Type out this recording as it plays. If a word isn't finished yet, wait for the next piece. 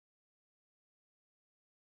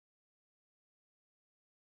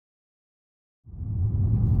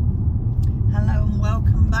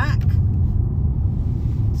welcome back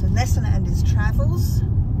to Lesson and his travels.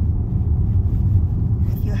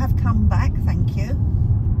 If you have come back, thank you.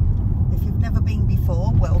 If you've never been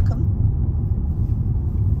before, welcome.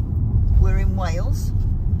 We're in Wales.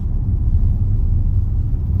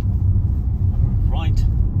 Right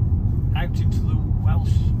out into the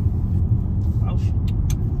Welsh,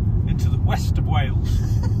 into the west of Wales,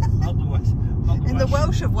 not the west, not the In the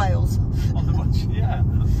Welsh of Wales. On the Welsh, yeah.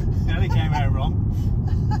 Nearly came out wrong.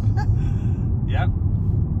 Yeah.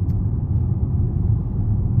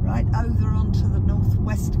 Right over onto the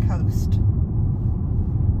northwest coast.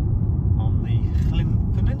 On the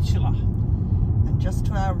Llyn Peninsula. And just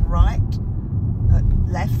to our right,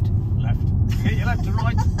 left. Left. Get your left to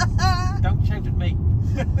right. Don't shout at me.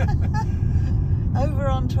 Over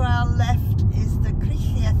onto our left is the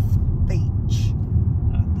Criccieth beach.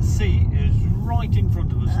 The sea is right in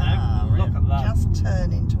front of us now. Look at that. Just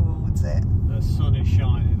turning towards it. The sun is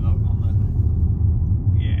shining. Look on the.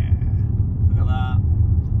 Yeah. Look at that.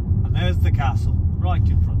 And there's the castle right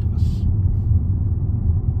in front of us.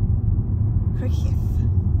 Criccieth.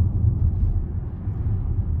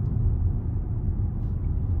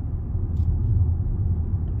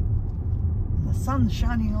 The sun's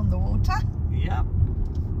shining on the water. Yeah.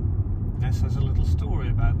 This has a little story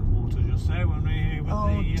about the water just there when we were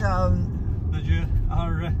with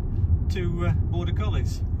our two border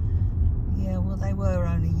collies. Yeah, well, they were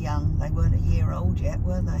only young. They weren't a year old yet,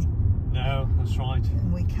 were they? No, that's right.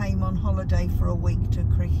 And we came on holiday for a week to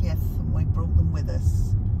Criccieth and we brought them with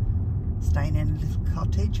us. Staying in a little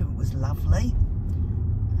cottage, and it was lovely.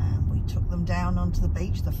 And we took them down onto the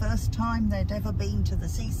beach. The first time they'd ever been to the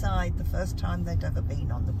seaside, the first time they'd ever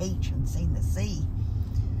been on the beach and seen the sea.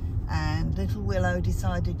 And little Willow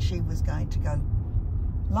decided she was going to go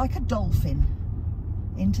like a dolphin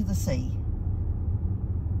into the sea.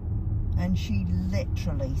 And she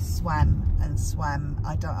literally swam and swam.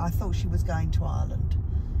 I thought she was going to Ireland.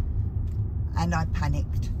 And I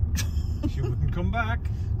panicked. She wouldn't come back.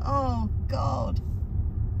 Oh, God.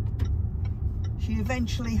 She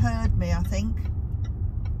eventually heard me, I think,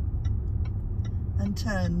 and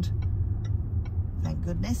turned. Thank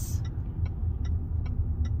goodness.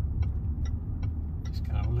 Just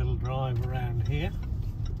gonna have a little drive around here.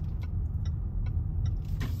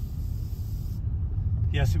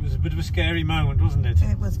 Yes, it was a bit of a scary moment, wasn't it?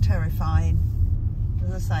 It was terrifying.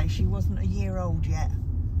 As I say, she wasn't a year old yet.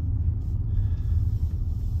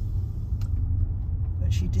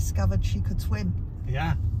 But she discovered she could swim.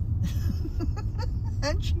 Yeah.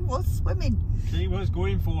 And she was swimming. She was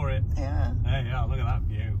going for it. Yeah. There you are, look at that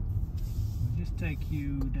view. We'll just take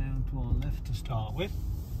you down to our left to start with.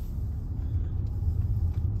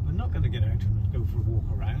 We're not going to get out and go for a walk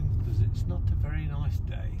around because it's not a very nice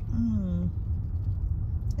day. Mm.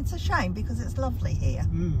 It's a shame because it's lovely here.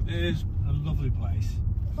 It is a lovely place.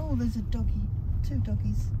 Oh, there's a doggy. Two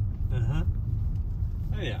doggies. Uh-huh.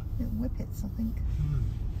 Oh yeah. Little whippets, I think.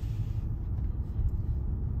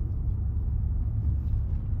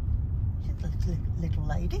 She's a little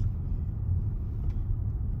lady.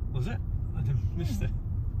 Was it? I didn't miss it.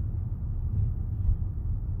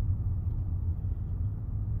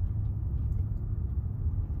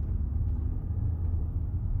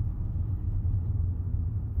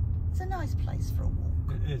 It's a nice place for a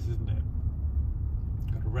walk. It is, isn't it?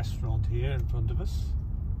 Got a restaurant here in front of us.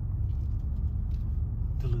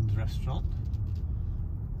 Dylan's restaurant.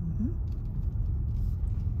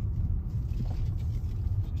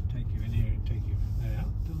 Just take you in here and take you there.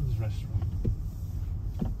 Dylan's restaurant.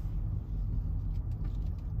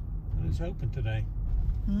 And it's open today.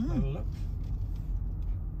 Have a look.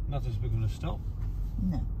 Not as we're going to stop.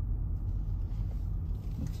 No.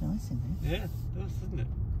 Looks nice in there. Yeah, it does, doesn't it?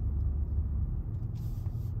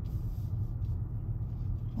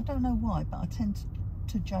 I don't know why, but I tend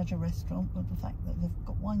to judge a restaurant by the fact that they've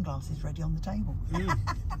got wine glasses ready on the table.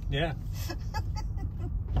 Yeah.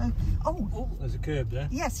 Oh, there's a curb there.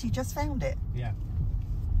 Yes, you just found it. Yeah.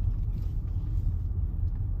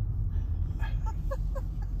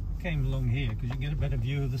 Came along here because you can get a better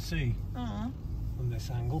view of the sea from this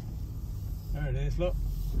angle. There it is, look.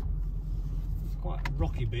 It's quite a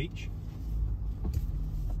rocky beach.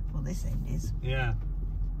 Well, this end is. Yeah.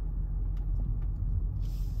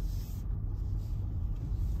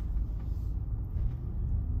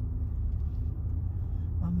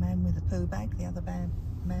 One man with a poo bag, the other man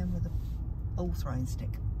with a ball throwing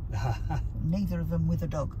stick. Neither of them with a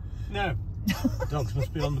dog. No. Dogs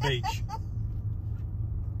must be on the beach.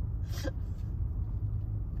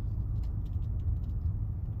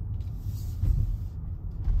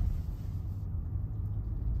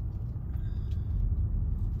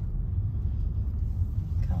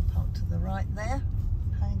 right there,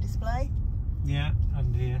 paying display. Yeah,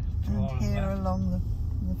 and here. And here along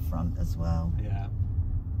the front as well. Yeah.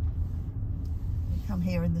 You come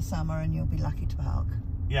here in the summer and you'll be lucky to park.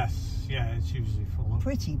 Yes, yeah, it's usually full.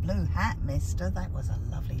 Pretty blue hat, mister. That was a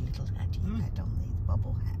lovely little hat you had on, the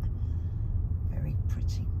bobble hat. Very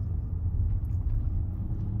pretty.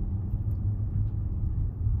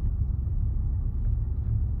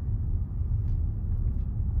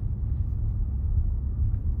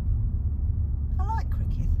 I like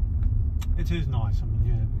Criccieth. It is nice. I mean,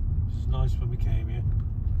 yeah, it was nice when we came here.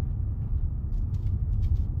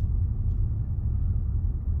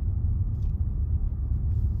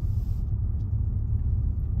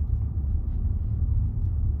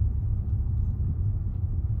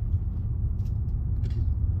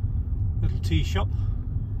 Little tea shop.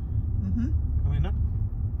 Coming up.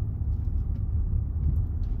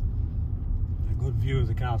 A good view of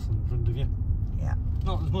the castle in front of you. Yeah.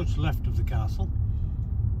 Not as much left of the castle.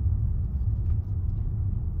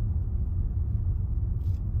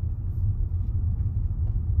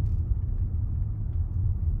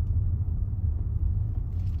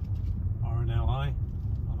 RNLI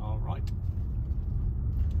on our right.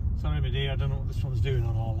 Sorry, my dear, I don't know what this one's doing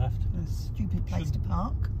on our left. A stupid place to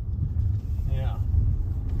park. Yeah.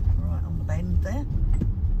 Right on the bend there.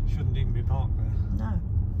 Shouldn't even be parked there. No.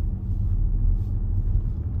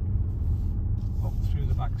 Up through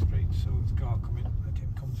the back street, so his car come in. Let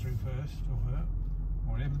him come through first, or her,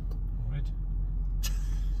 or him, or it.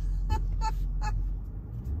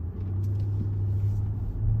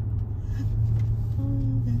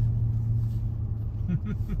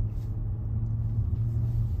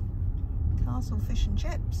 Castle fish and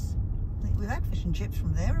chips. I think we've had fish and chips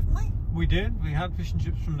from there, haven't we? We did. We had fish and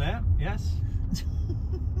chips from there. Yes.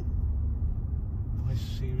 Nice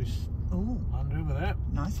serious land over there.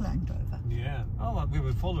 Nice Land Rover. Yeah. Oh, we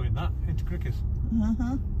were following that into Criccieth.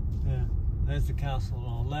 Yeah. There's the castle on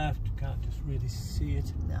our left. You can't just really see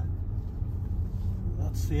it. No.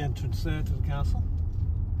 That's the entrance there to the castle.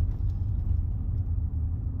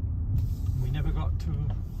 We never got to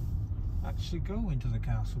actually go into the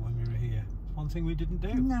castle when we were here. It's one thing we didn't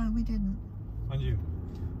do. No, we didn't. And you,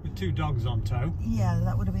 with two dogs on tow. Yeah,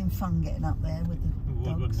 that would have been fun getting up there with the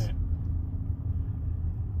dogs. Wouldn't it?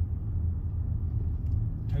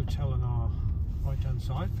 Hotel on our right hand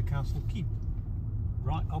side, the castle keep.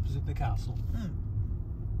 Right opposite the castle.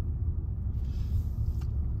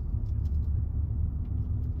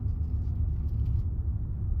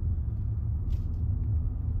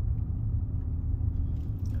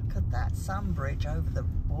 Look at that sun bridge over the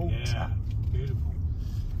water. Yeah, beautiful.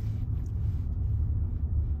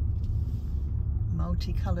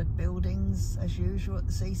 Multicoloured buildings as usual at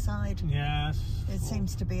the seaside. Yes. It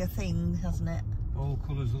seems to be a thing, hasn't it? All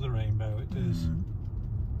colours of the rainbow, it is.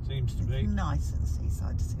 Seems to be. It's nice at the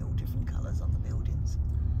seaside to see all different colours on the buildings.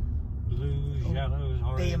 Blues, yellows,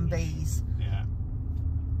 orange. B&Bs. Yeah.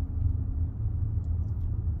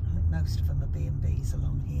 I think most of them are B&Bs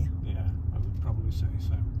along here. Yeah, I would probably say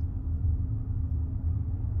so.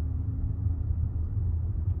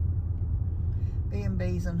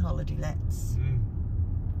 B&Bs and holiday lets.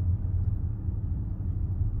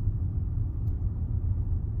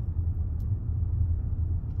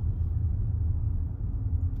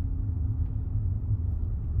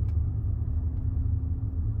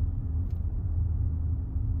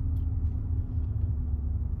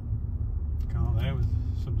 Car there with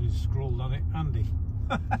somebody scrawled on it, Andy.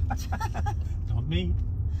 Not me.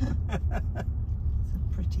 It's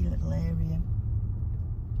a pretty little area.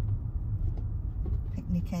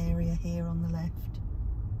 Picnic area here on the left.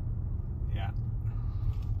 Yeah.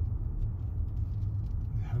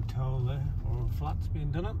 The hotel there, or flats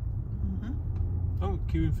being done up. Oh,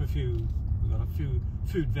 queuing for food. We've got a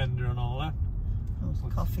food vendor on our left. Oh, it's a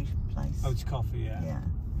coffee place. Oh, it's coffee, yeah. Yeah.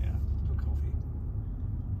 Yeah, little coffee.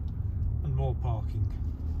 And more parking.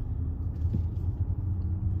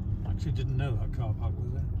 Actually didn't know that car park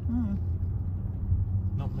was there.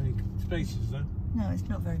 Not many spaces though. No, it's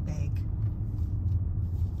not very big.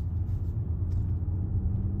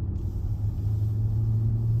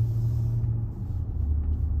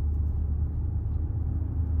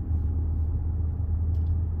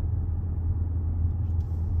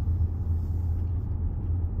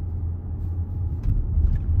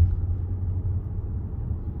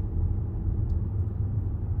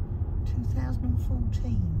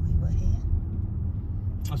 We were here.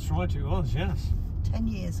 That's right, it was, yes. 10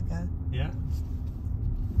 years ago. Yeah.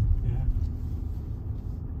 Yeah.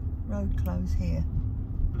 Road closed here.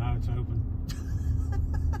 Now it's open.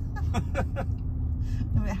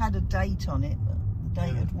 No, it had a date on it, but the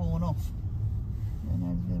date had worn off. Going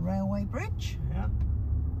over the railway bridge. Yeah.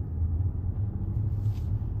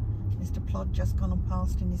 Mr. Plod just gone and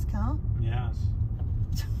passed in his car. Yes.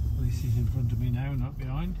 At least he's in front of me now, not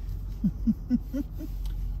behind. So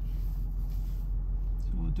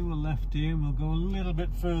we'll do a left here and we'll go a little bit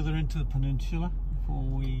further into the peninsula before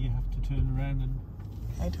we have to turn around and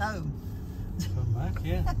head home. Come back,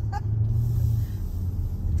 yeah.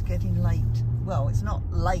 It's getting late. Well, it's not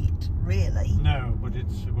late, really. No, but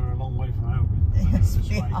we're a long way from home. Yes, this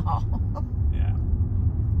we way. are. Yeah.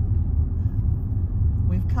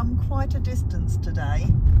 We've come quite a distance today.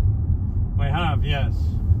 We have, yes.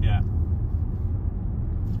 Yeah.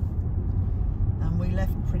 And we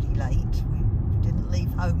left pretty late. We didn't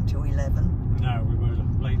leave home till 11. No, we were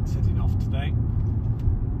late setting off today.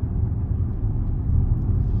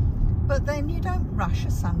 But then you don't rush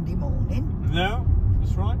a Sunday morning. No,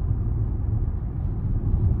 that's right.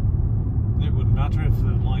 It wouldn't matter if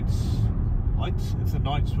the if the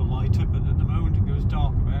nights were lighter, but at the moment it goes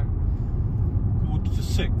dark about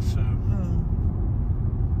 5:45, so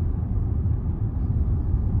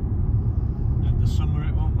in the summer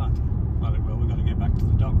it won't matter. Well, it will. We've got to get back to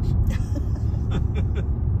the dogs.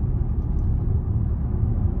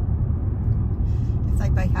 If they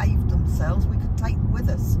behaved themselves, we could take them with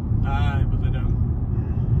us. Aye, but they don't.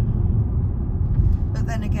 But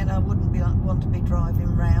then again, I wouldn't want to be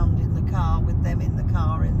driving round in the car with them in the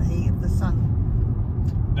car in the heat of the sun.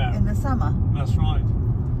 No. In the summer. That's right.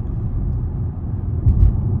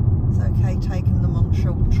 It's okay taking them on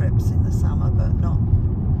short trips in the summer, but not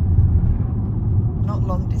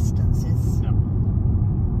long distances. No.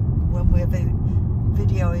 When we're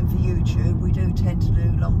videoing for YouTube, we do tend to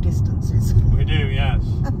do long distances. We do, yes.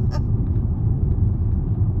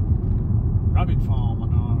 Rabbit farm on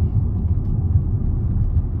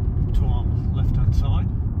to our left-hand side.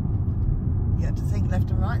 You had to think left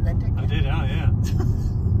and right then, didn't you? I did, yeah.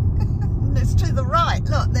 It's to the right.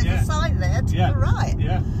 Look, there's a sign there to the right.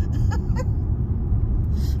 Yeah.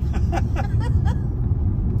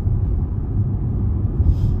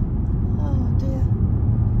 Oh dear.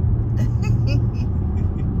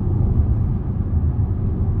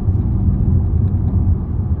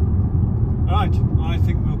 Right, I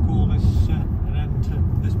think we'll call this an end to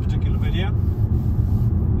this particular video.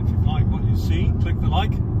 If you've liked what you've seen, click the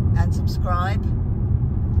like. And subscribe.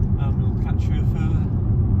 And we'll catch you further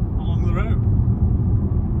along the road.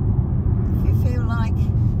 If you feel like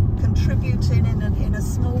contributing in a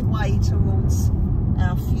small way towards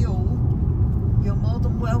our fuel, you're more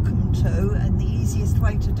than welcome to, and the easiest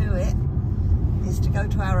way to do it is to go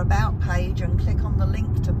to our About page and click on the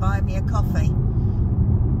link to buy me a coffee.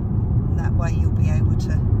 And that way you'll be able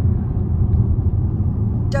to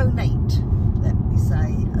donate, let me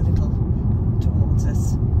say, a little towards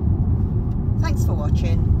us. Thanks for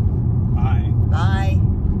watching. Bye. Bye.